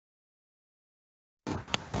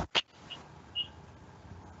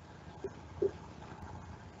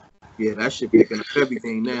Yeah, that shit picking up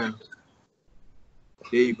everything now.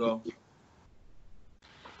 There you go.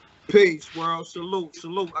 Peace, world. Salute,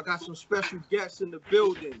 salute. I got some special guests in the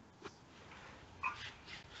building.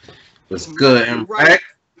 What's good, MreckTV?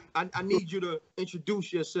 I need you to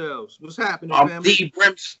introduce yourselves. What's happening, I'm family?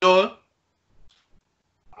 Brim store.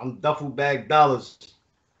 I'm Duffel Bag Dollars.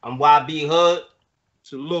 I'm YB Hood.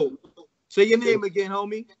 Salute. Say your name again,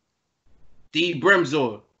 homie.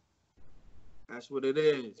 Brimzor. That's what it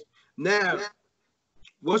is. Now,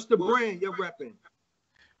 what's the brand you're repping?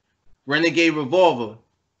 Renegade Revolver.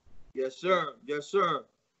 Yes, sir. Yes, sir.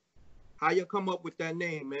 How you come up with that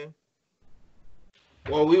name, man?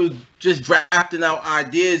 Well, we was just drafting out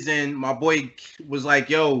ideas, and my boy was like,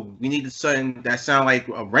 "Yo, we need something that sound like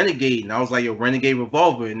a Renegade," and I was like, "Yo, Renegade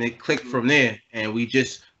Revolver," and it clicked from there, and we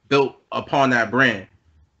just built upon that brand.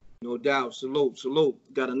 No doubt. Salute, salute.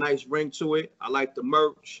 Got a nice ring to it. I like the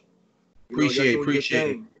merch. Appreciate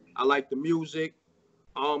it. I like the music.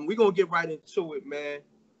 We're gonna get right into it, man.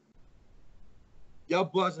 Y'all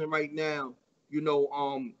buzzing right now. I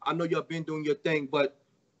know y'all been doing your thing, but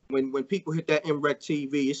when people hit that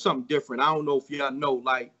MreckTV, it's something different. I don't know if y'all know,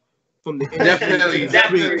 like from the industry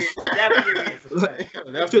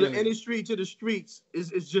to the industry to the streets,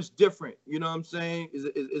 it's just different. You know what I'm saying?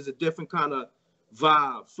 Is a different kind of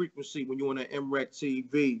vibe, frequency when you're on the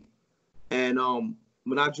MreckTV. And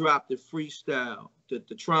when I dropped the freestyle,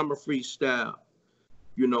 the trauma freestyle,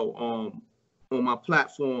 on my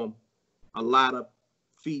platform, a lot of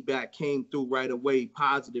feedback came through right away,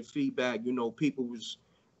 positive feedback. People was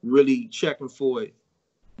really checking for it.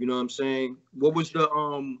 You know what I'm saying? What was the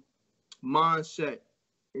mindset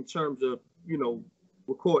in terms of,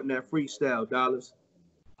 recording that freestyle, Dollars?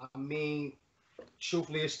 I mean,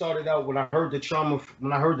 truthfully, it started out when I heard the trauma.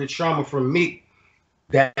 When I heard the trauma from Meek,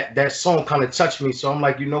 that song kind of touched me. So I'm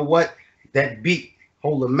like, you know what? That beat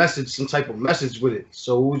hold a message, some type of message with it.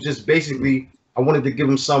 So it was just basically, I wanted to give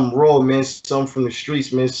him something raw, man, something from the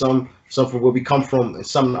streets, man, some from where we come from, and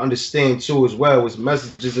something to understand too as well. There's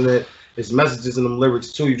messages in it. There's messages in them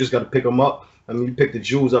lyrics too. You just got to pick them up. I mean, you pick the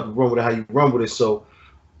jewels up and run with it how you run with it. So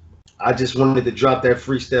I just wanted to drop that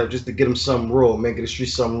freestyle just to get him something raw, man. Get the street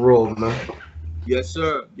something raw, man. Yes,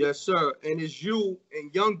 sir. Yes, sir. And it's you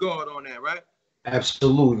and Young God on that, right?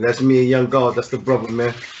 Absolutely. That's me and Young God. That's the brother,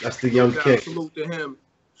 man. That's the young king. Salute to him.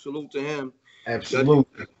 Salute to him.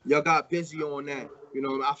 Absolutely. Y'all got busy on that.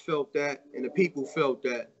 I felt that, and the people felt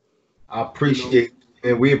that. I appreciate it,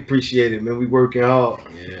 man. We appreciate it, man. We working hard.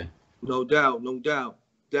 Yeah. No doubt. No doubt.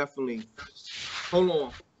 Definitely. Hold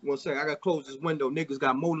on. 1 second. I got to close this window. Niggas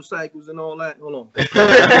got motorcycles and all that. Hold on.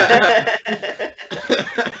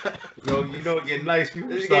 You know, it get nice.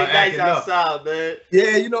 People It's start getting nice acting outside, up. man.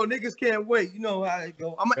 Yeah, niggas can't wait. You know how it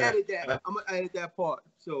go. I'm gonna edit that. I'm gonna edit that part.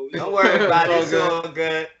 So Don't worry about it. It's all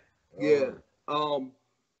good. Yeah.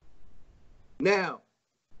 Now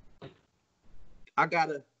I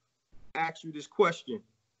gotta ask you this question.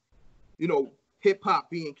 Hip hop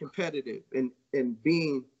being competitive and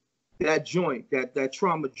being that joint, that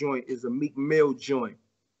trauma joint is a Meek Mill joint.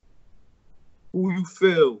 Who you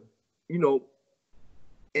feel,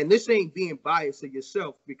 and this ain't being biased of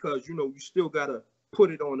yourself because you still gotta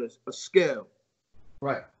put it on a scale.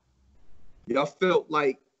 Right. Y'all felt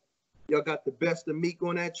like y'all got the best of Meek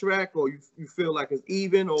on that track, or you feel like it's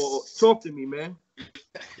even, or talk to me, man.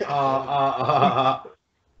 I'm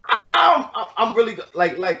really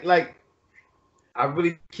like I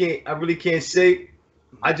really can't say.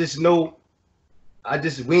 I just know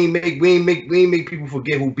we ain't make people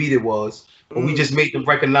forget who beat it was, but we just made them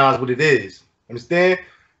recognize what it is. Understand?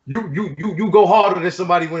 You go harder than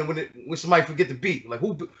somebody when somebody forget the beat. Like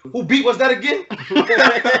who beat was that again?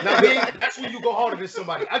 That's when you go harder than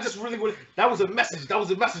somebody. I just really want that was a message. That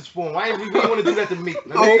was a message for him. We didn't want to do that to me.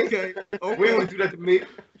 Okay. We didn't want to do that to me.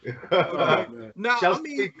 Now I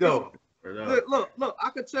mean, though. Look, I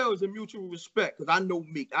could tell it's a mutual respect because I know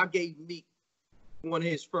Meek. I gave Meek one of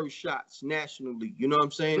his first shots nationally. You know what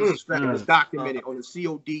I'm saying? It's documented on the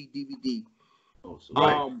COD DVD.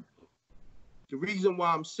 The reason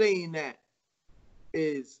why I'm saying that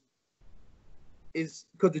is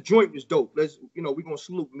because the joint was dope. We're gonna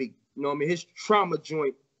salute Meek. You know what I mean? His trauma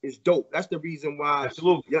joint is dope. That's the reason why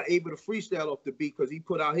you're able to freestyle off the beat, because he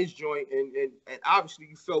put out his joint and obviously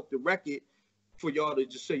you felt the record for y'all to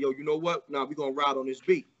just say, yo, you know what? Now we're gonna ride on this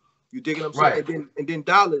beat. You dig what I'm saying? Right. And then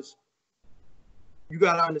Dollars, you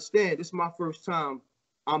gotta understand, this is my first time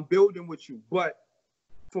I'm building with you. But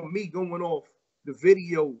for me, going off the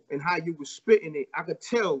video and how you was spitting it, I could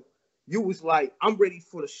tell you was like, I'm ready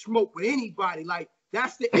for the smoke with anybody. Like,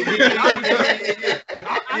 that's the energy.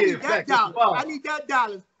 I need that Dollars. I need that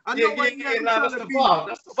Dollars. I know right now you're trying that's to the be. vibe.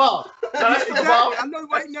 That's the vibe. That's the vibe. I know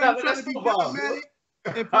right now you're trying to be diplomatic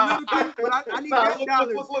and political, but I need that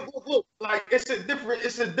dollars. Look. Like it's a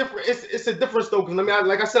difference though. Cause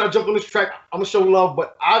like I said, I jumped on this track. I'm gonna show love,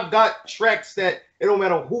 but I got tracks that it don't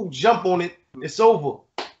matter who jump on it, it's over.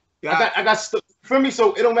 I got stuff for me,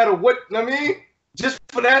 so it don't matter what. You know what I mean? Just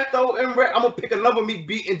for that though, I'm gonna pick another Meek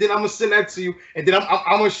beat and then I'm gonna send that to you, and then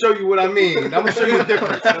I'm gonna show you what I mean. I'm gonna show you the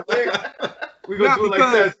difference. You know what I mean? We're gonna do it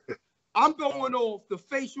like that. I'm going off the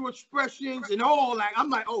facial expressions and all that. I'm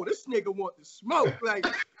like, oh, this nigga want to smoke. Like,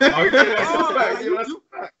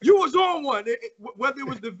 you was on one. Whether it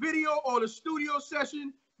was the video or the studio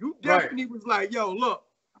session, you definitely was like, yo, look,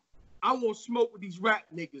 I want to smoke with these rap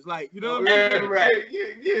niggas. Like, you know what I mean?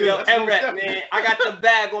 Yo, MREC, man, I got the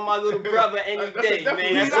bag on my little brother any day,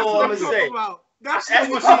 man. That's all I'm going to say. That's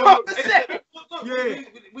what I'm going to say. Yeah.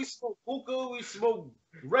 We smoke hookah, we smoke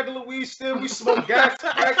regular weed still, we smoke gas,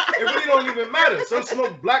 crack. It really don't even matter. Some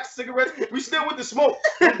smoke black cigarettes. We still with the smoke.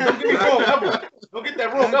 Don't get me wrong, ever. Don't get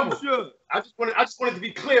that wrong, ever. Sure. I just wanted to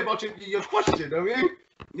be clear about your question. I mean,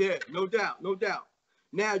 yeah, no doubt.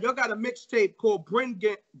 Now y'all got a mixtape called Brim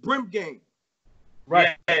Game.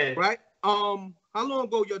 Right. Yeah. Right. How long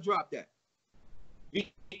ago y'all dropped that?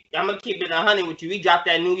 I'm gonna keep it 100 with you. We dropped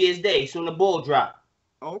that New Year's Day, soon the ball dropped.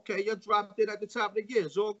 Okay, y'all dropped it at the top of the year.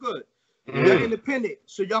 It's all good. You're independent,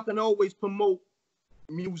 so y'all can always promote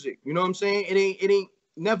music. You know what I'm saying? It ain't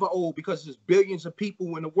never old because there's billions of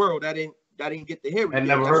people in the world that didn't get to hear it.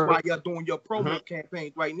 That's why y'all doing your promo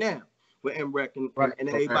campaigns right now with MREC and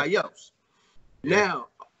everybody else. Now,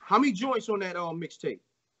 how many joints on that mixtape?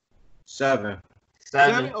 7.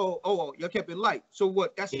 7? Oh, y'all kept it light. So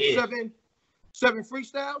what? That's 7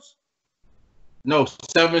 freestyles? No,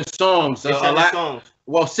 7 songs. 7 songs.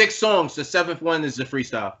 Well, 6 songs. The 7th one is the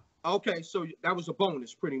freestyle. Okay, so that was a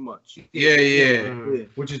bonus, pretty much. Yeah.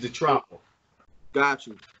 Which is the trauma. Got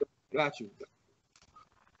you. I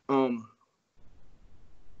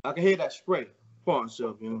can hear that spray. Pause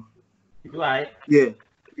yourself, you know. Right. Yeah.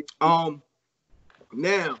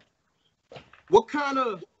 Now, what kind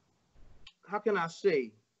of, how can I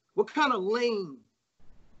say, what kind of lane,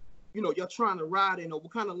 you're trying to ride in, or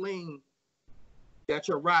what kind of lane that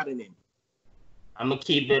you're riding in? I'm gonna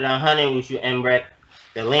keep it 100 with you, MREC.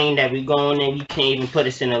 The lane that we going in, we can't even put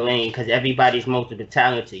us in a lane because everybody's multiple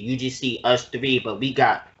talented. You just see us 3, but we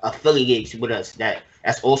got affiliates with us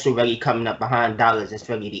that's also really coming up behind dollars that's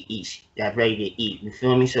ready to eat. You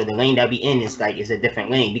feel me? So the lane that we in is a different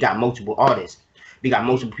lane. We got multiple artists. We got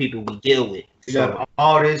multiple people we deal with. You got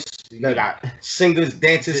artists, you got singers,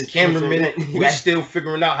 dancers, cameramen. We still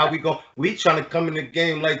figuring out how we go. We trying to come in the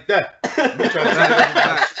game like that. We trying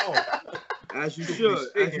to as you should.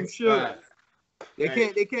 They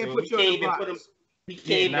can't put you in a box. We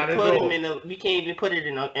can't even put it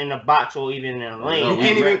in a box or even in a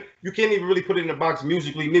lane. You can't even really put it in a box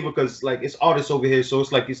musically neither, because like it's artists over here, so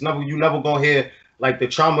it's like you never gonna hear like the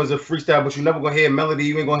Trauma's a freestyle, but you never gonna hear melody.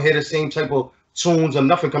 You ain't gonna hear the same type of tunes or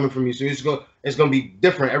nothing coming from you. So it's gonna be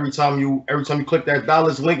different every time you click that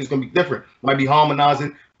dollars link. It's gonna be different. Might be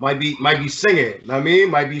harmonizing, might be singing. You know what I mean?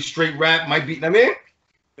 Might be straight rap. Might be. You know what I mean?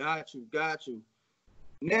 Got you.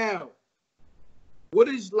 Now, what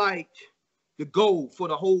is like the goal for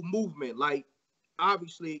the whole movement? Like,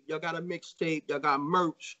 obviously, y'all got a mixtape, y'all got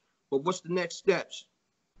merch, but what's the next steps?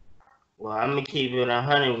 Well, I'm gonna keep it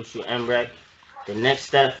 100 with you, MREC. The next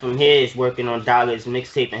step from here is working on Dollar's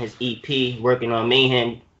mixtape and his EP, working on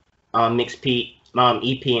Mayhem EP and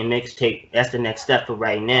mixtape. That's the next step for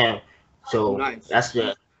right now. So nice. That's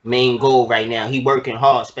the main goal right now. He working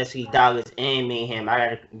hard, especially Dollars and Mayhem. I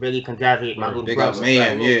gotta really congratulate my little brother.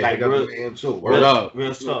 Mayhem, real talk.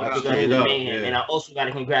 Mayhem. And I also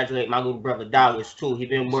gotta congratulate my little brother Dollars too. He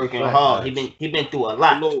been working hard. He been through a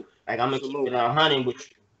lot. Like I'm gonna keep it 100 with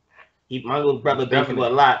you. My little brother been through a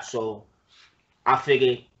lot, so I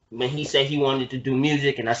figured when he said he wanted to do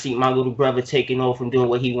music and I see my little brother taking off and doing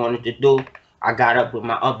what he wanted to do, I got up with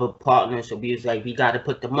my other partners. So we was like, we got to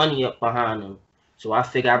put the money up behind him. So I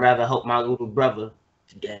figured I'd rather help my little brother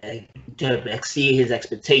to exceed his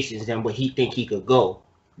expectations than what he think he could go.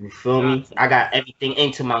 You feel me? I got everything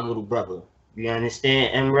into my little brother. You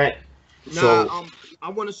understand, MREC? So I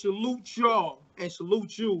want to salute y'all and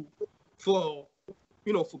salute you for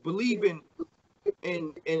believing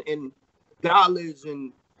in Dollars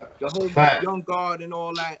and the whole Young Guard and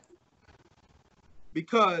all that,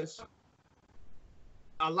 because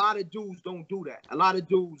a lot of dudes don't do that. A lot of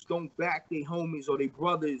dudes don't back their homies or their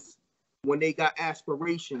brothers when they got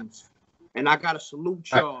aspirations. And I gotta salute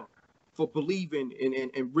y'all for believing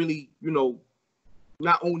and really,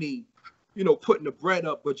 not only, putting the bread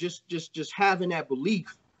up, but just having that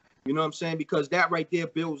belief You know what I'm saying? Because that right there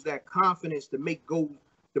builds that confidence to make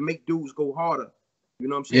dudes go harder. You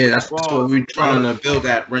know what I'm saying? Yeah, that's what we're trying to build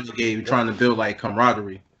at Renegade. We're trying to build like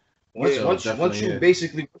camaraderie. Once you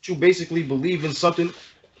basically believe in something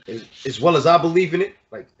as well as I believe in it,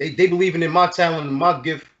 like they believe in my talent and my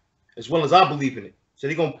gift as well as I believe in it. So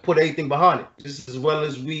they're gonna put everything behind it. Just as well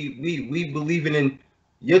as we believing in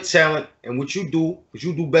your talent and what you do, because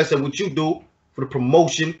you do best at what you do for the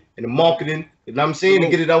promotion and the marketing, you know what I'm saying, to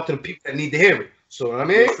get it out to the people that need to hear it. So you know what I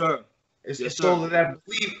mean? Yes, sir. It's all of that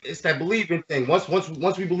it's that believing thing. Once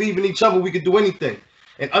we believe in each other, we can do anything.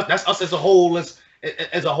 And that's us as a whole, as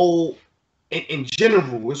a whole in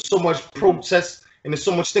general. There's so much protests and there's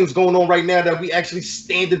so much things going on right now that we actually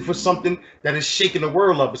standing for something that is shaking the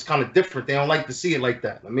world up. It's kind of different. They don't like to see it like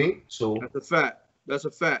that. I mean, so that's a fact. That's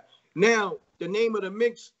a fact. Now, the name of the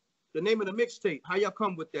mixtape, how y'all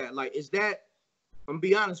come with that? Like, is that, I'm gonna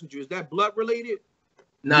be honest with you, is that blood related?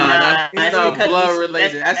 Nah, that's not blood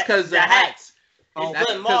related. That's because the hats.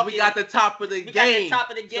 That's because we got the top of the game.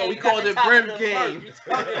 So we call it Brim game.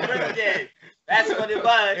 That's what it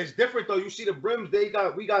was. It's different though. You see the brims,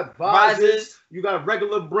 we got visors, you got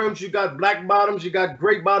regular brims, you got black bottoms, you got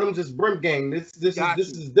gray bottoms. It's Brim gang. This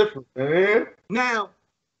is different, man. Now,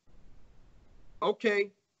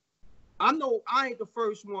 okay, I know I ain't the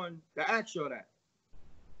first one to ask you that.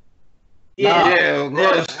 Yeah, of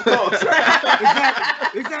course.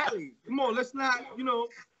 Exactly. Come on, let's not, you know.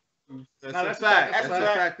 That's a fact. That's a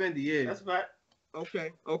fact, Fendi. Yeah. That's right.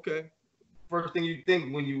 Okay. First thing you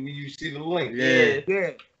think when you see the link.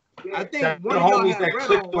 Yeah. I think one of y'all had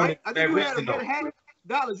red on, right? I think you had a red hat.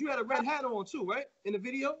 Dollars, you had a red hat on too, right? In the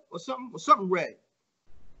video or something red.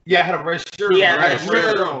 Yeah, I had a red shirt. Yeah, red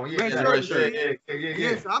shirt on. Red shirt.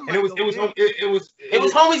 Yeah. So I'm and it was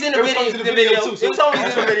homies in the video. It was homies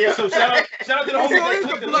in the video. So shout out to the homies that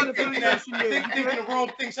clicked the blood link, affiliation. thinking the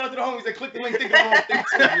wrong thing. Shout out to the homies that clicked the link, thinking the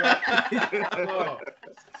wrong thing too.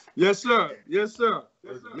 Yes,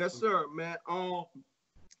 sir, man.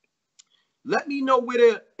 Let me know where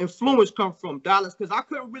the influence come from, Dollars, because I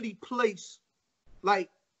couldn't really place, like,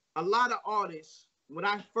 a lot of artists. When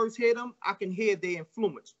I first hear them, I can hear their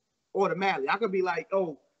influence automatically. I could be like,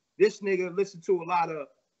 oh, this nigga listen to a lot of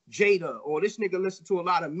Jada, or this nigga listen to a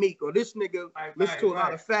lot of Meek, or this nigga listen to a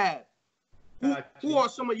lot of Fab. Who are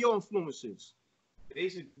some of your influences?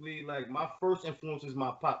 Basically, like, my first influence is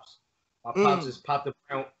my pops. My pops is Pop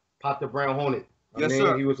the Brown Hornet. Yes,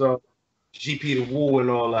 sir. He was a GP the Woo and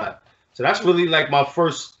all that. So that's really like my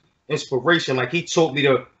first inspiration. Like, he taught me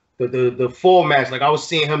the formats. Like, I was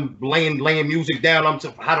seeing him laying music down. I'm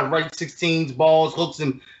to how to write 16s, balls, hooks,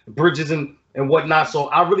 and bridges and whatnot. So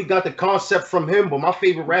I really got the concept from him. But my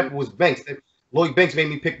favorite rapper was Banks. Lloyd Banks made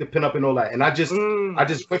me pick the pin up and all that. And I just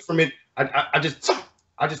went from it. I just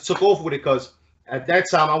took off with it because at that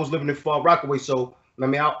time I was living in Far Rockaway. So I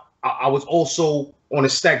mean, I was also on a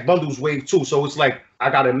stack bundles wave too. So it's like I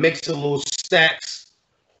got a mix of little stacks,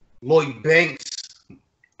 Lloyd Banks,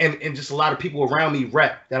 and just a lot of people around me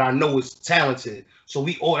rap that I know is talented. So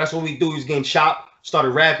that's what we do, is getting chopped,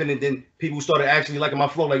 started rapping, and then people started actually liking my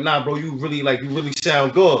flow. Like, nah, bro, you really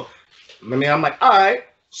sound good. I mean, I'm like, all right.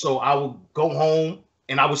 So I would go home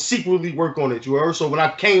and I would secretly work on it, you heard? So when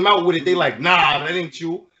I came out with it, they like, nah, that ain't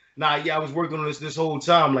you. Nah, yeah, I was working on this whole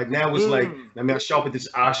time. Like, now it's like, I mean, I sharpened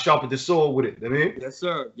the sword with it. I mean, yes,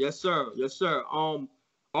 sir.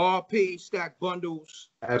 RP Stack Bundles.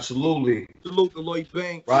 Absolutely. Salute to Lloyd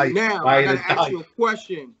Banks. Right. Now, I gotta ask you a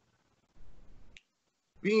question.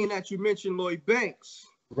 Being that you mentioned Lloyd Banks,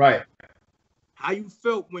 right? How you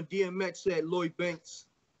felt when DMX said Lloyd Banks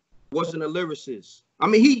wasn't a lyricist? I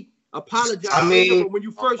mean, he apologized. I mean, but when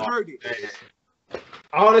you first heard it,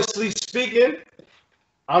 honestly speaking,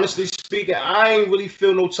 I ain't really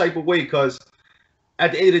feel no type of way, because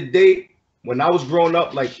at the end of the day, when I was growing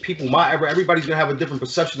up, like, people my era, everybody's gonna have a different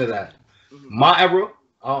perception of that. My era,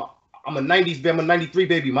 I'm a 90s baby, I'm a 93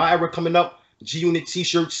 baby. My era coming up, G-Unit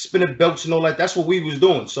t-shirts, spinning belts and all that, that's what we was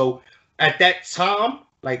doing. So at that time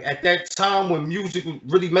when music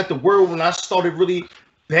really meant the world, when I started really,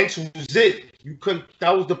 Banks was it.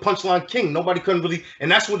 That was the punchline king. Nobody couldn't really, and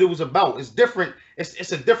that's what it was about. It's different.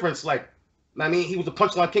 It's a difference. Like, I mean, he was the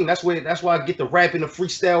punchline king. That's why I get the rap and the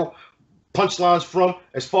freestyle punchlines from.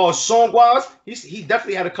 As far as song wise, he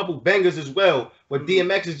definitely had a couple bangers as well. But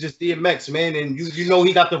DMX is just DMX, man, and you know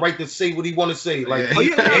he got the right to say what he want to say. Like, and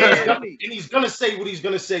he's gonna say what he's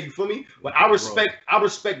gonna say. You feel me? But I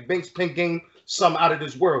respect Banks' pen game some out of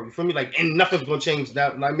this world. You feel me? Like, and nothing's gonna change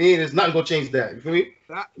that. I mean, there's nothing gonna change that. You feel me?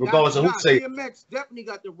 Regardless of who say. DMX definitely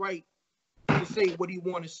got the right to say what he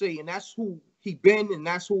want to say, and that's who he been, and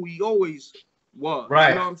that's who he always was. Right.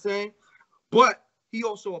 You know what I'm saying? But he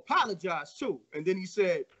also apologized too. And then he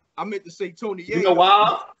said, I meant to say Tony. You know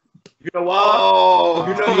why? You know why? Oh.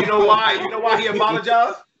 You know why? You know why he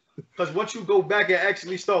apologized? Because once you go back and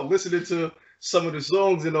actually start listening to some of the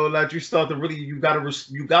songs and all that, you start to really you gotta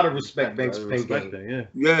respect Banks' pen game.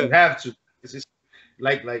 Yeah, you have to. It's just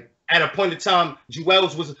like at a point in time,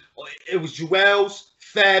 Jewels was Jewels,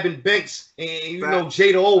 Fab, and Banks, and you know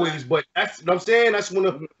Jada always. But that's what I'm saying. That's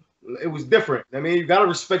when it was different. I mean, you gotta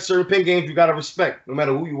respect certain pen games. You gotta respect no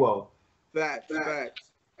matter who you are. Facts.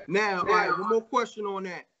 Now, all right, one more question on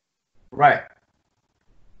that. Right.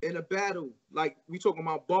 In a battle, like we talking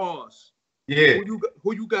about bars. Yeah.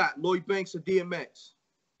 Who you got? Lloyd Banks or DMX?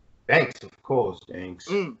 Banks, of course. Banks.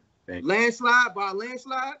 Landslide by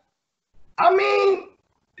landslide? I mean,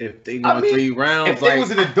 if they won 3 rounds, if they was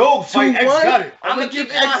in a dog fight, X got it. I'm gonna keep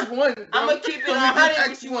it 100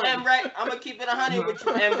 with you, MREC. I'm gonna keep it 100 with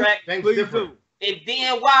you, MREC. Please do. If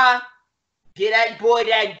DNY get that boy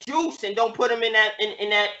that juice and don't put him in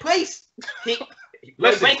that place,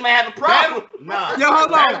 Banks might have a problem.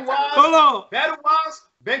 Hold on. Battle-wise,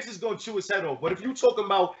 Banks is gonna chew his head off. But if you talking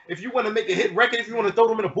about if you want to make a hit record, if you want to throw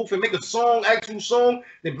them in a booth and make a song, actual song,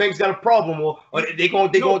 then Banks got a problem, or it's gonna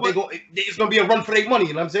be a run for their money.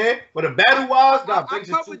 You know what I'm saying? But a battle-wise, Banks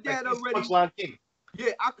is punchline king.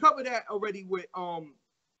 Yeah, I covered that already with I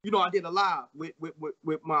did a live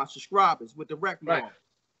with my subscribers with the record. Right.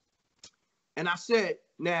 And I said,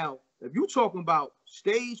 now if you talking about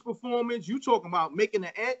stage performance, you talking about making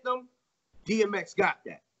an anthem, DMX got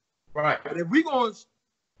that. Right. But if we gonna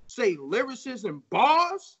say lyricists and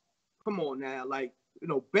bars, come on now,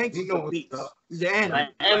 Banks is a beast. He's an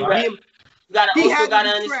animal. You gotta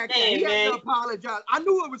understand, he had to apologize. I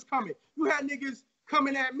knew it was coming. You had niggas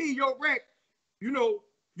coming at me, yo, Rec, you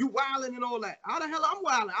wilding and all that. How the hell I'm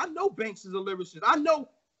wilding? I know Banks is a lyricist. I know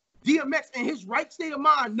DMX in his right state of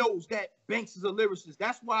mind knows that Banks is a lyricist.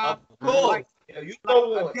 That's why a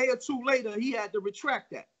day or two later, he had to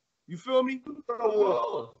retract that. You feel me? You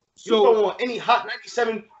throw on any Hot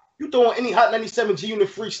 97, G-Unit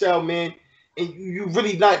freestyle, man, and you're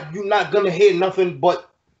not gonna hear nothing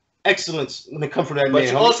but excellence when it comes from that man.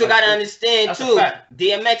 But you also gotta understand too,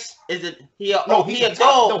 DMX is a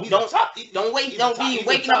dog. Don't be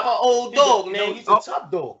waking up an old dog, man. He's a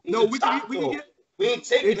top dog. We ain't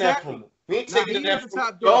taking that from him. We ain't taking that from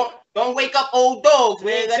him. Don't wake up old dogs,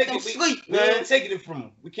 man. Let them sleep, man. We ain't taking it from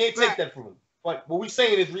him. We can't take that from him. But what we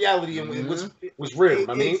saying is reality and was real.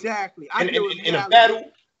 I mean, exactly. In a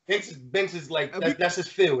battle, Banks is like that's his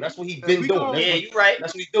field. That's what he been doing. You're right.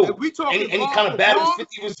 That's what he doing. Any kind of battles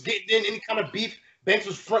 50 was getting in, any kind of beef, Banks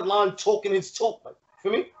was front line talking his talk. Like,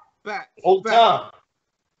 feel me? Facts. All the time.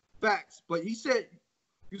 Facts. But you said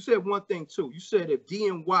one thing too. You said if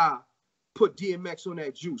DNY put DMX on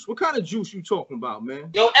that juice. What kind of juice you talking about,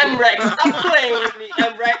 man? Yo, MREC, stop playing with me,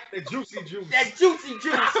 MREC. That juicy juice. That juicy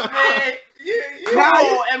juice, man. Yeah. Come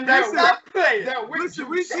on, MREC, stop playing. Listen,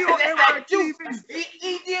 we see on MreckTV.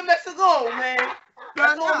 Leave DMX alone, man.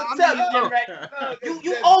 That's all I'm telling you, MREC.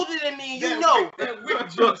 You older than me, you know.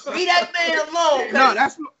 Leave that man alone.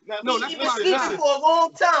 He's been sleeping for a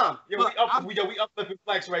long time. We uplifting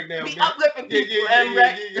flags right now. We uplifting people,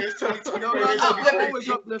 MREC. I always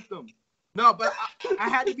uplift them. No, but I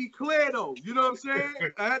had to be clear though. You know what I'm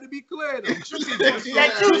saying? I had to be clear though. That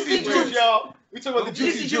juicy juice, y'all. We talking about the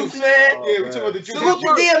juicy juice, man. Yeah, we talking about the juicy juice. Salute to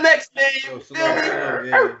DMX, man. You feel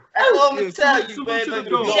me? That's all I'm gonna tell you, man. Leave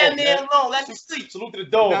that man alone. Let me sleep. Salute to the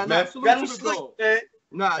dog, man. Let him sleep, man.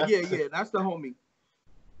 Yeah, that's the homie.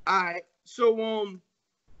 All right, so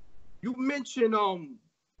you mentioned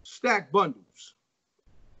stack bundles.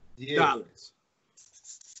 Yeah. Dollars.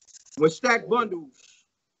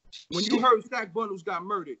 When you heard Stack Bundles got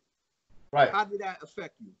murdered, right? How did that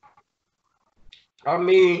affect you? I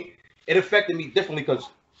mean, it affected me differently because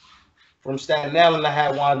from Staten Island, I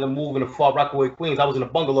had wanted to move in the Far Rockaway, Queens. I was in the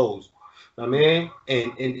bungalows. I mean,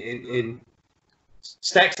 and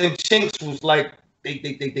Stacks and Chinks was like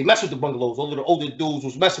they messed with the bungalows. All of the older dudes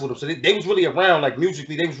was messing with them, so they was really around. Like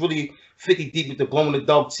musically, they was really 50 deep with the blowing the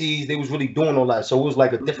dub tees. They was really doing all that. So it was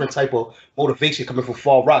like a different type of motivation coming from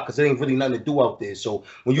Far Rock because there ain't really nothing to do out there. So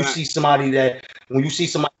when you see somebody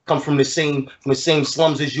come from the same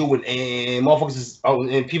slums as you and motherfuckers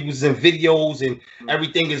and people is in videos and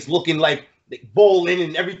everything is looking like bowling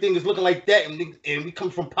and everything is looking like that, and we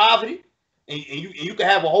come from poverty. And you can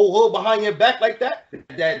have a whole hood behind your back like that.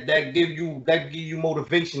 That give you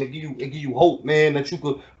motivation. It give you hope, man. That you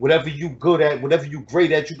could whatever you good at, whatever you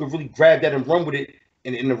great at, you could really grab that and run with it.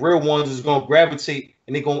 And the real ones is gonna gravitate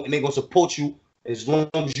and they gonna support you as long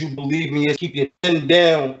as you believe me and keep your chin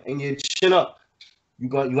down and your chin up. You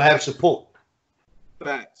have support.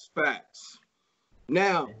 Facts.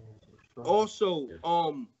 Now, also,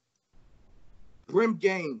 Brim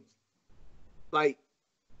game, like,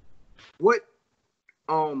 what,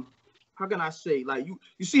 how can I say, like,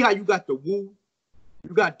 you see how you got the Woo,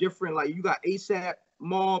 you got different, like, you got ASAP,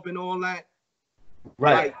 Mob, and all that,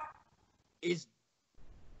 right? Like,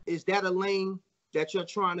 is that a lane that you're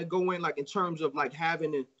trying to go in, like, in terms of like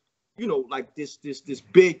having a, you know, like this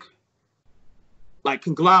big, like,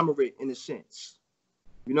 conglomerate in a sense?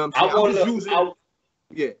 You know what I'm saying?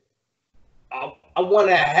 I want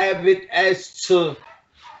to have it as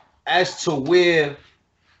to where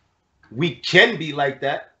we can be like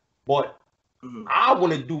that, but I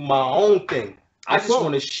want to do my own thing. I just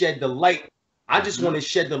want to shed the light. I just want to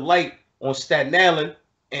shed the light on Staten Island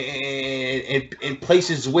and in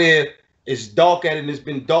places where it's dark at and it's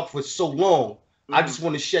been dark for so long. I just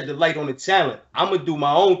want to shed the light on the talent. I'm gonna do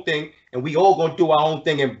my own thing, and we all gonna do our own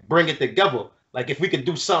thing and bring it together. Like, if we could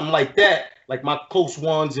do something like that, like my close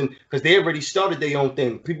ones, and because they already started their own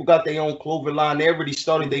thing. People got their own clothing line. They already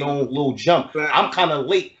started their own little jump. I'm kind of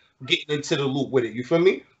late getting into the loop with it. You feel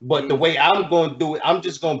me? But the way I'm going to do it, I'm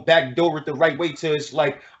just going to backdoor it the right way till it's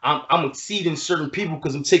like I'm exceeding certain people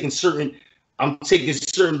because I'm taking certain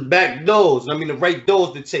back doors. I mean, the right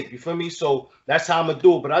doors to take. You feel me? So that's how I'm going to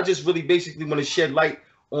do it. But I just really basically want to shed light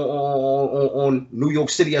on New York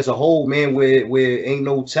City as a whole, man, where ain't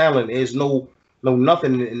no talent. There's no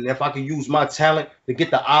nothing. And if I can use my talent to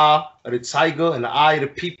get the eye of the tiger and the eye of the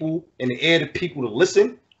people and the ear of the people to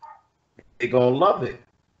listen, they're going to love it.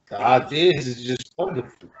 The ideas is just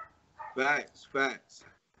wonderful. Facts.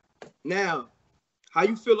 Now, how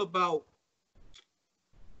you feel about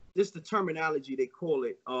this, the terminology they call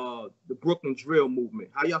it, the Brooklyn drill movement?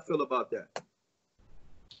 How y'all feel about that?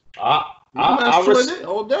 I respect it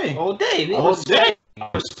all day. I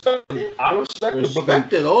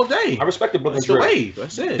respect it all day. I respect the Brooklyn drill. Wave.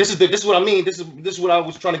 That's it. This is what I mean. This is what I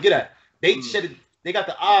was trying to get at. They got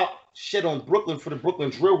the eye shit on Brooklyn for the Brooklyn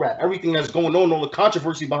drill rap. Everything that's going on, all the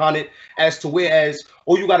controversy behind it, as to whereas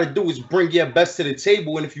all you got to do is bring your best to the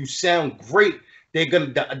table, and if you sound great, they're gonna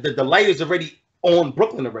the light is already on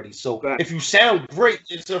Brooklyn already. So if you sound great,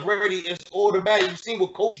 it's automatic. You seen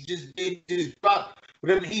what Coach just did, just dropped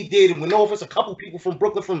whatever he did, and went off. It's a couple people from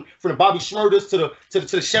Brooklyn, from the Bobby Schmurders to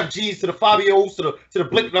the Chef G's to the Fabios to the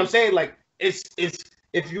Blick. You know what I'm saying? Like, it's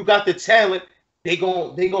if you got the talent, they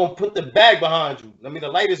gonna put the bag behind you. I mean, the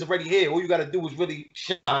light is already here. All you gotta do is really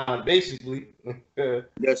shine, basically.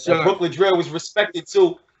 Yes, sir. Brooklyn drill is respected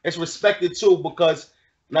too. It's respected too because,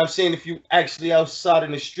 you know what I'm saying, if you actually outside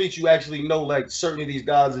in the streets, you actually know, like, certain of these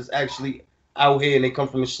guys is actually out here and they come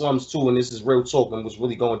from the slums too, and this is real talk and what's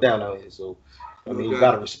really going down out here. So, I mean, you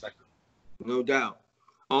gotta respect it. No doubt.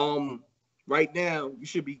 Right now, you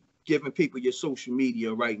should be giving people your social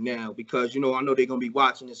media right now because, you know, I know they're gonna be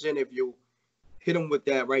watching this interview. Hit them with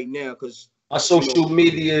that right now, because my social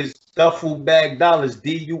media is Duffel Bag Dollars,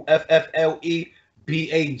 DUFFLEBAG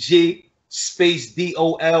space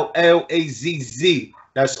DOLLAZZ.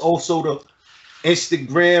 That's also the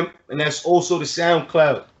Instagram, and that's also the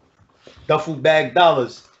SoundCloud. Duffel Bag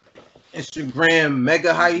Dollars. Instagram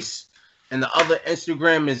Mega Heist, and the other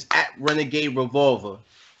Instagram is at Renegade Revolver.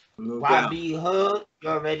 YB Hood, you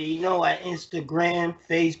already know, at Instagram,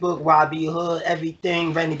 Facebook, YB Hood,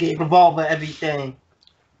 everything, Renegade Revolver, everything.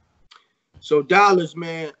 So Dollars,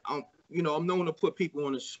 man, I'm known to put people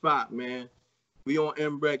on the spot, man. We on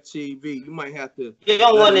MreckTV. You might have to. You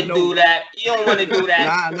don't want to do that. You don't want to do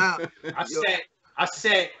that. Nah. I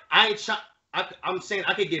said I ain't trying. I'm saying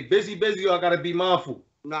I could get busy, or I gotta be mindful.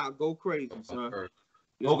 Nah, go crazy, son.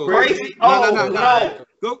 Go crazy. No.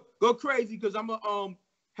 Go crazy, because I'm a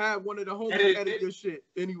have one of the homies edit your shit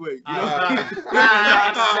anyway. You know?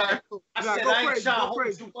 I said I ain't trying to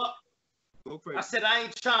hold you up. Go crazy. I said I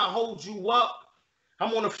ain't trying to hold you up.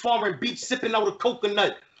 I'm on a foreign beach sipping out a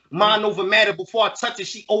coconut. Mind over matter. Before I touch it,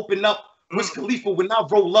 she open up. Wiz Khalifa when I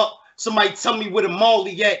roll up. Somebody tell me where the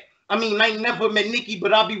Molly at. I mean, I ain't never met Nicki,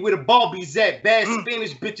 but I be where the Barbies at. Bad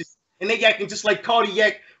Spanish bitches. And they acting just like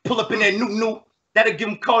Cardiac. Pull up in that new. That'll give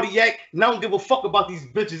them cardiac, and I don't give a fuck about these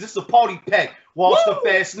bitches. It's a party pack. Wall stuff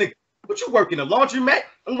ass nigga. What you working, a laundromat?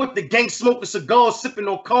 I'm with the gang smoking cigars, sipping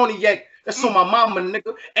on cognac. That's on my mama,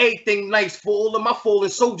 nigga. Everything nice for all of my fallen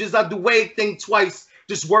soldiers. I do everything twice.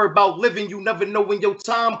 Just worry about living. You never know when your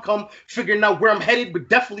time come. Figuring out where I'm headed, but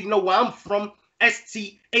definitely know where I'm from.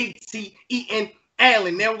 STATEN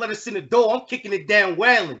Allen. They don't let us in the door. I'm kicking it down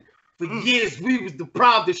wailing. For years, we was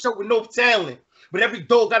deprived of showing no talent. But every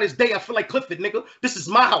dog got his day. I feel like Clifford, nigga. This is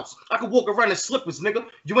my house. I could walk around in slippers, nigga.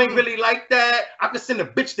 You ain't really like that. I could send a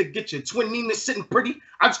bitch to get you. Twin Nina sitting pretty.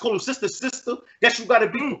 I just call him sister. Guess you gotta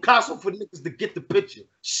be Picasso for niggas to get the picture.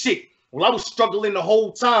 Shit. Well, I was struggling the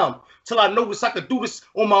whole time till I noticed I could do this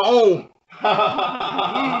on my own.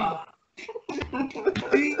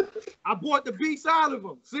 See, I bought the beats out of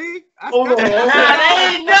him. See?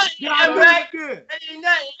 That ain't nothing, Mreck. That ain't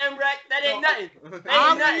nothing, Mreck. That ain't nothing.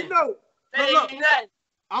 That ain't nothing. That ain't nothing.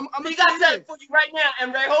 I'm we got something for you right now,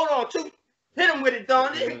 Mreck. Hold on, hit him with it,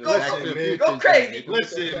 Don. Go crazy.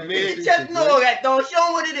 Listen, man. Just know that, Don. Show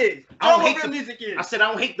him what it is. Show him what real music is. I said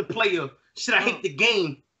I don't hate the player. Shit, I hate the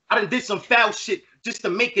game. I done did some foul shit just to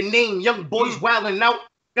make a name. Young boys wilding out.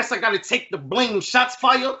 Guess I gotta take the blame. Shots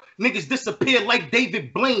fire, niggas disappear like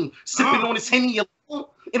David Blaine. Sipping on his Henny alone,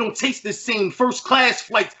 it don't taste the same. First class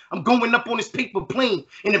flights, I'm going up on this paper plane.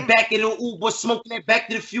 In the back of the Uber, smoking that Back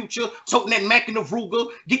to the Future, toting that Mac in the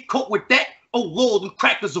Ruger. Get caught with that? Oh Lord, them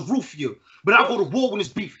crackers will roof you. But I go to war with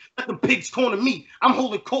this beef. Let them pigs corner me. I'm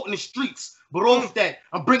holding court in the streets. But off that,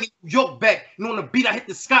 I'm bringing New York back. And on the beat, I hit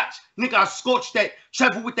the scotch. Nigga, I scorched that.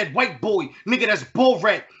 Travel with that white boy. Nigga, that's ball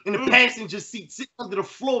rat. In the passenger seat, sit under the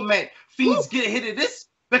floor mat. Fiends get a hit of this.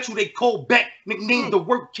 Bet you they call back. Nicknamed the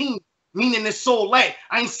work king. Meaning it's all that.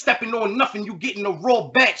 I ain't stepping on nothing. You getting a raw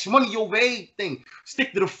batch. Money over everything.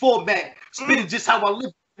 Stick to the format. Spit it just how I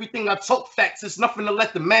live. Everything I talk facts. It's nothing to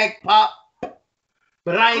let the mag pop.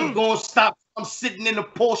 But I ain't gonna stop. I'm sitting in a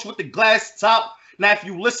Porsche with the glass top. Now, if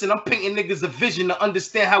you listen, I'm painting niggas a vision to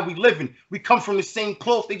understand how we living. We come from the same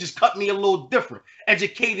cloth. They just cut me a little different.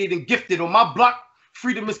 Educated and gifted. On my block,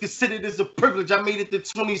 freedom is considered as a privilege. I made it to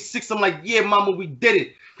 26. I'm like, yeah, mama, we did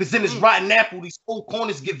it. Because in this rotten apple, these old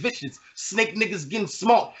corners get vicious. Snake niggas getting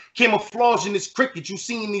smart. Camouflage in this cricket. You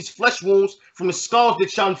seen these flesh wounds from the scars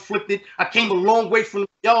that y'all inflicted. I came a long way from the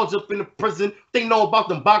yards up in the prison. They know about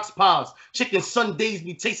them box pies. Chicken Sundays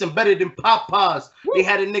be tasting better than Popeyes. They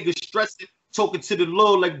had a nigga stressing. Talking to the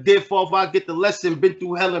Lord like, dear father, I get the lesson. Been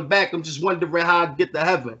through hell and back. I'm just wondering how I get to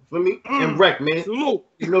heaven. For me? And Wreck, man. Salute.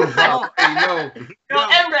 You know the vibe. Yo,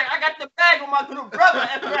 Mreck, I got the bag on my little brother,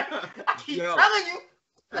 Mreck. I keep telling you.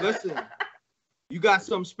 Listen, you got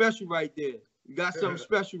something special right there. You got something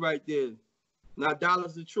special right there. Now,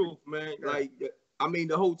 Dollars the truth, man. Like, I mean,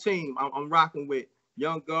 the whole team I'm rocking with.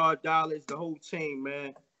 Young God, Dollars, the whole team,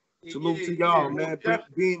 man. Salute to y'all, man.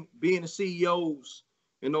 Being the CEOs.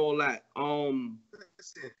 And all that. Listen.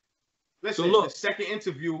 So look, the second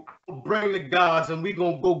interview, we'll bring the guys and we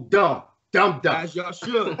gonna go dumb. As y'all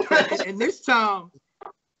should. and this time,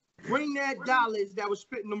 bring that Dollars that was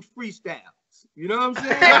spitting them freestyles. You know what I'm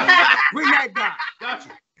saying? Bring that guy. Got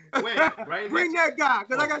you. Wait, right? Bring that guy.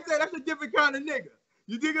 Because like I said, that's a different kind of nigga.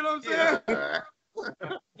 You dig what I'm saying?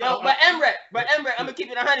 Yo, but Mreck, I'm gonna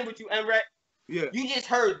keep it 100 with you, Mreck. Yeah. You just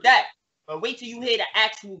heard that. But wait till you hear the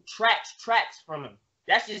actual tracks from him.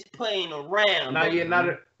 That's just playing around.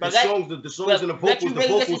 The songs and the vocals. You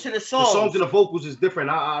really listen to the songs. The songs and the vocals is different.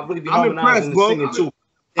 I really be harmonizing and singing too.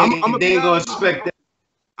 They ain't gonna expect that.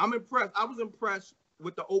 I'm impressed. I was impressed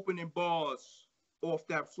with the opening bars off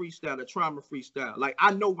that freestyle, the Trauma freestyle. Like,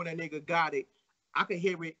 I know when a nigga got it. I can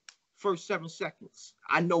hear it first 7 seconds.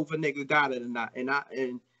 I know if a nigga got it or not. And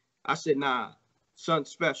I said, nah, something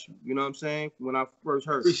special. You know what I'm saying? When I first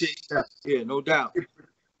heard it. Appreciate that. Yeah, no doubt.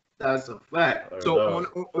 That's a fact. So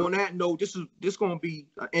on that note, this gonna be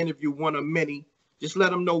an interview, one of many. Just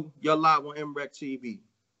let them know you're live on MreckTV.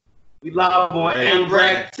 We live on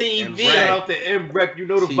MreckTV. Shout out to Mreck. You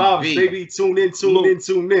know the vibes, baby. Tune in.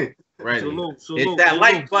 Right. Salute. Hit that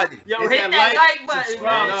like button. Yo, hit that like button.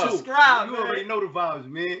 Subscribe. You already know the vibes,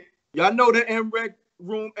 man. Y'all know the Mreck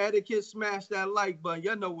room etiquette. Smash that like button.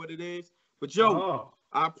 Y'all know what it is. But yo,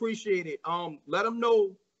 I appreciate it. Let them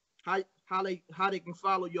know how they can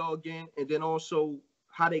follow y'all again, and then also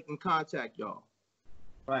how they can contact y'all.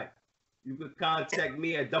 Right. You can contact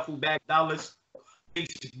me at Duffelbag Dollars,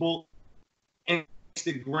 Facebook,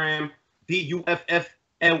 Instagram,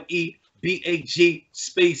 DUFFLEBAG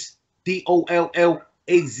space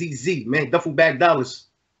DOLLAZZ. Man, Duffelbag Dollars.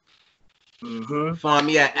 Find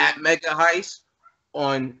me at Mega Heist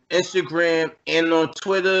on Instagram and on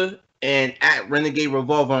Twitter, and at Renegade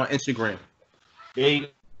Revolver on Instagram.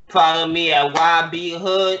 Follow me at YB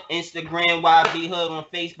Hood, Instagram YB Hood, on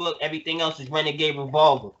Facebook. Everything else is Renegade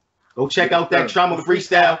Revolver. Go check out that Trauma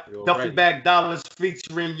freestyle. Duffelbag Dollars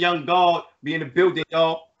featuring Young God. Be in the building,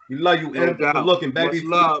 y'all. We love you. Good looking, baby.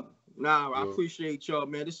 Much love. Nah, I appreciate y'all,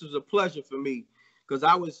 man. This was a pleasure for me because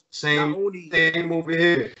I was same over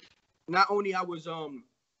here. Not only I was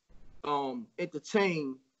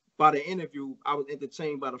entertained by the interview, I was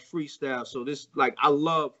entertained by the freestyle. So this, like, I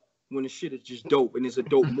love when the shit is just dope and it's a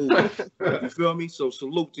dope movie. You feel me? So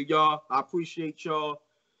salute to y'all. I appreciate y'all.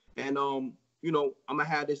 And you know, I'm gonna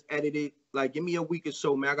have this edited Like, give me a week or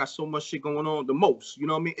so, man. I got so much shit going on. The most, you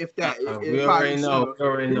know what I mean? If that, we already know. We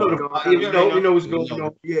already know. We know what's going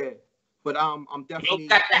on. Yeah, but I'm definitely. We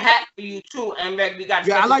got the hat for you too, and we got.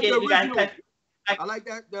 Yeah, I like the original. I like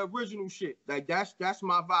the original shit. Like that's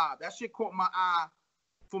my vibe. That shit caught my eye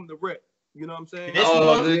from the rip. You know what I'm saying?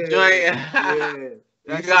 Oh, the joint. Yeah.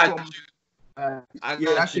 That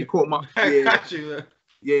shit caught my. I got you.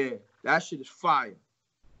 Yeah, that shit is fire.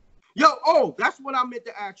 Yo, that's what I meant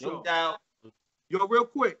to ask y'all. Yo, real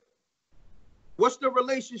quick. What's the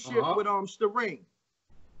relationship with Sterang?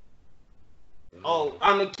 Oh,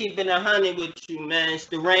 I'ma keep it 100 with you, man.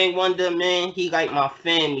 Sterang Wonder, man. He like my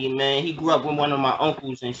family, man. He grew up with one of my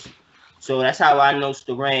uncles and shit. So that's how I know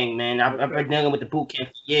Sterang, man. I've been dealing with the boot camp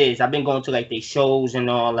for years. I've been going to like their shows and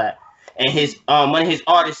all that. And his one of his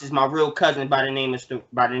artists is my real cousin by the name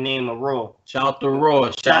of Raw. Shout out to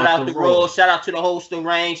Raw. Shout out to Raw. Shout out to the whole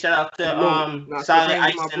Sterang. Shout out to Solid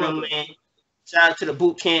Ice and them, man. Shout out to the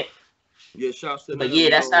boot camp. Yeah, shout out to. But yeah,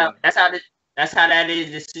 that's how that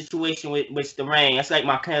is the situation with Sterang. That's like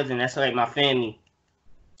my cousin. That's like my family.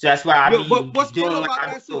 So that's why I be but what's doing good what about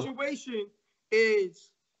I that do. situation is,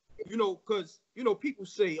 because people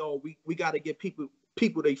say, oh, we got to give people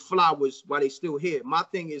their flowers while they still here. My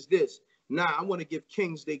thing is this. I want to give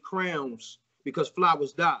kings their crowns because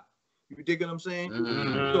flowers die. You dig what I'm saying?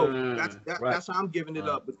 So that's how I'm giving it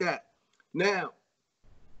up with that. Now,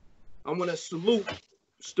 I want to salute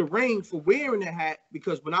Sterang for wearing the hat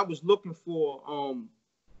because when I was looking for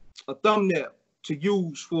a thumbnail to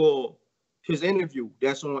use for his interview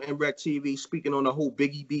that's on MreckTV, speaking on the whole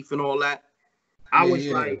Biggie beef and all that, I was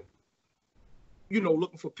like,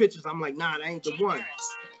 looking for pictures. I'm like, nah, that ain't the one.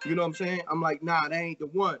 You know what I'm saying? I'm like, nah, that ain't the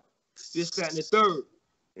one. This, that, and the third.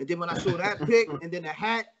 And then when I saw that pic and then the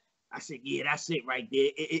hat, I said, yeah, that's it right there.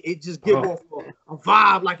 It just give off a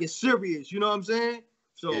vibe like it's serious. You know what I'm saying?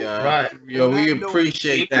 So right. Yo, we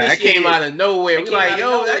appreciate that. That came out of nowhere. We like,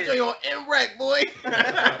 yo, that's on MRECK, boy.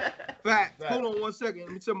 Fact. Hold on 1 second.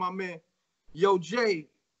 Let me tell my man. Yo, Jay,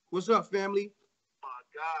 what's up, family? My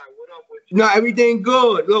God, what up with you? No, everything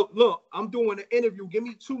good. Look, I'm doing an interview. Give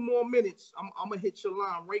me 2 more minutes. I'm gonna hit your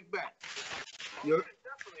line right back.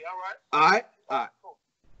 Definitely, all right.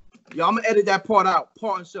 Yo, I'm gonna edit that part out,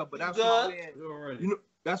 part and stuff. But that's my man.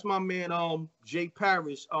 That's my man. Jay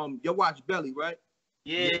Parrish. You watch Belly, right?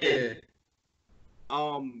 Yeah.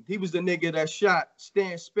 He was the nigga that shot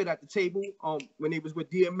Stan Spit at the table. When he was with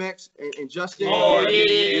DMX and Justin. Oh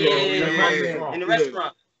yeah. In the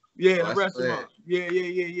restaurant. Yeah, in the restaurant.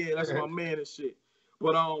 Yeah. That's my man and shit.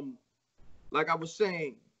 But like I was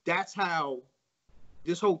saying, that's how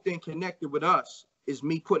this whole thing connected with us. Is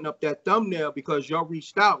me putting up that thumbnail because y'all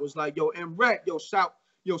reached out. Was like, yo, MRECK,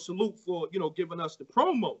 salute for giving us the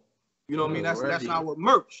promo. You know what I mean? That's our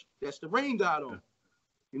merch. That's the rain got on.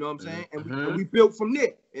 You know what I'm saying? And we built from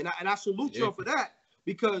there. And I salute y'all for that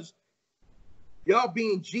because y'all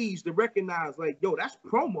being G's to recognize, like, yo, that's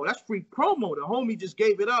promo. That's free promo. The homie just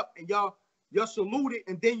gave it up and y'all saluted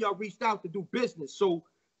and then y'all reached out to do business. So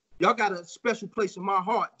y'all got a special place in my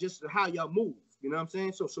heart just to how y'all move. You know what I'm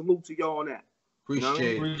saying? So salute to y'all on that.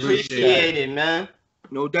 Appreciate it, man.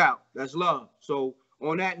 No doubt. That's love. So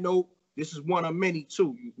on that note, this is one of many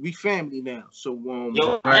too. We family now. So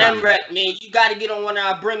yo, MRECK, man, you got to get on one of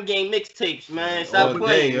our Brim Game mixtapes, man. Stop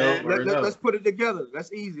playing, man. Let's put it together.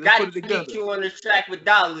 That's easy. Let's put it together. Get you on the track with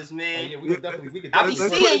dollars, man. Yeah, we can I'll be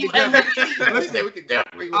seeing you, MRECK. Listen, we can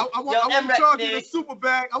definitely. I won't charge you the super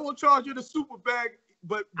bag. I won't charge you the super bag,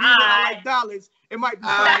 but I like dollars. It might be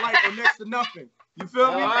something like or next to nothing. You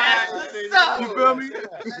feel me? You feel me?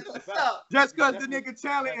 Just because the nigga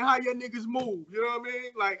talent and how your niggas move. You know what I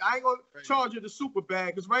mean? Like, I ain't going to charge you the super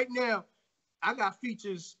bag. Because right now, I got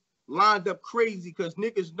features lined up crazy because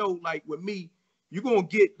niggas know, like, with me, you're going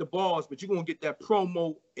to get the bars, but you're going to get that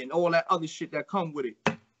promo and all that other shit that come with it.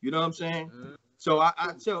 You know what I'm saying? So I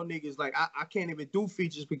tell niggas, like, I can't even do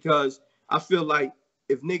features because I feel like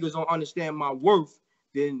if niggas don't understand my worth,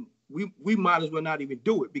 then we might as well not even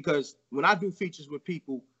do it because when I do features with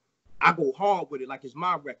people, I go hard with it like it's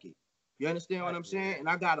my record. You understand what I'm saying? And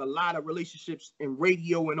I got a lot of relationships in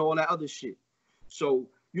radio and all that other shit. So,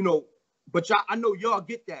 but y'all, I know y'all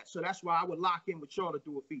get that. So that's why I would lock in with y'all to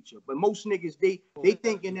do a feature. But most niggas, they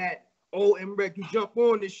thinking that, oh, MRECK, you jump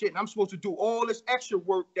on this shit and I'm supposed to do all this extra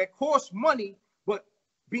work that costs money. But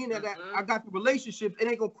being that I got the relationship, it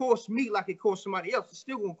ain't going to cost me like it costs somebody else. It's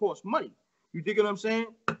still going to cost money. You dig what I'm saying?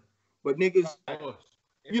 But niggas,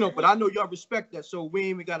 but I know y'all respect that, so we ain't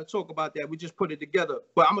even got to talk about that. We just put it together.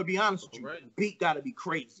 But I'm going to be honest with you. Beat got to be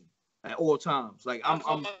crazy. at all times. Like I'm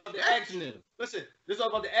about the action. Listen, this is all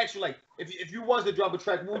about the action. Like if you was to drop a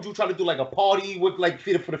track, what would you try to do? Like a party with like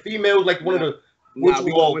for the females, like one of the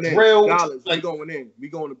we going in. drill, Dollars, like, we going in. We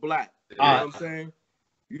going to black. You know right. what I'm saying?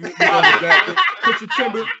 You going to black.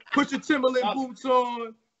 Put your Timberland boots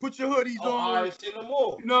on. Put your hoodies on. Right, say no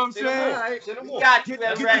more. You know what I'm saying? Right, say no more. Got you,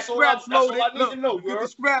 Get man. the scraps loaded. Look, get the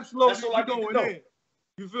scraps loaded. That's all I We need to going know. in.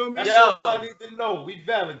 You feel me? That's Yo. all I need to know. We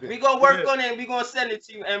valid. We gonna work on it and we gonna send it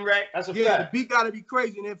to you, MREC. That's a The fact. beat gotta be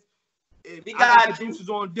crazy, and if We I got got producers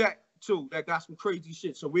on deck too that got some crazy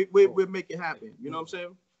shit, so we'll make it happen. You know what I'm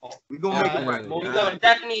saying? We gonna make it right. We gonna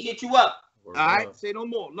definitely hit you up. Word All right, up. say no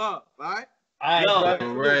more. Love. All right. All right,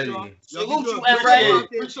 Ready. Salute you, MREC.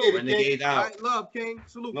 MREC. Renegade All out. right, love, King.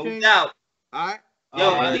 Salute, No King. doubt. All right.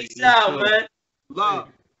 Yo, right. peace out, man. Love.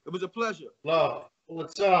 It was a pleasure. love.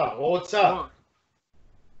 What's up? What's up? Come on.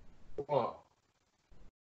 Come on.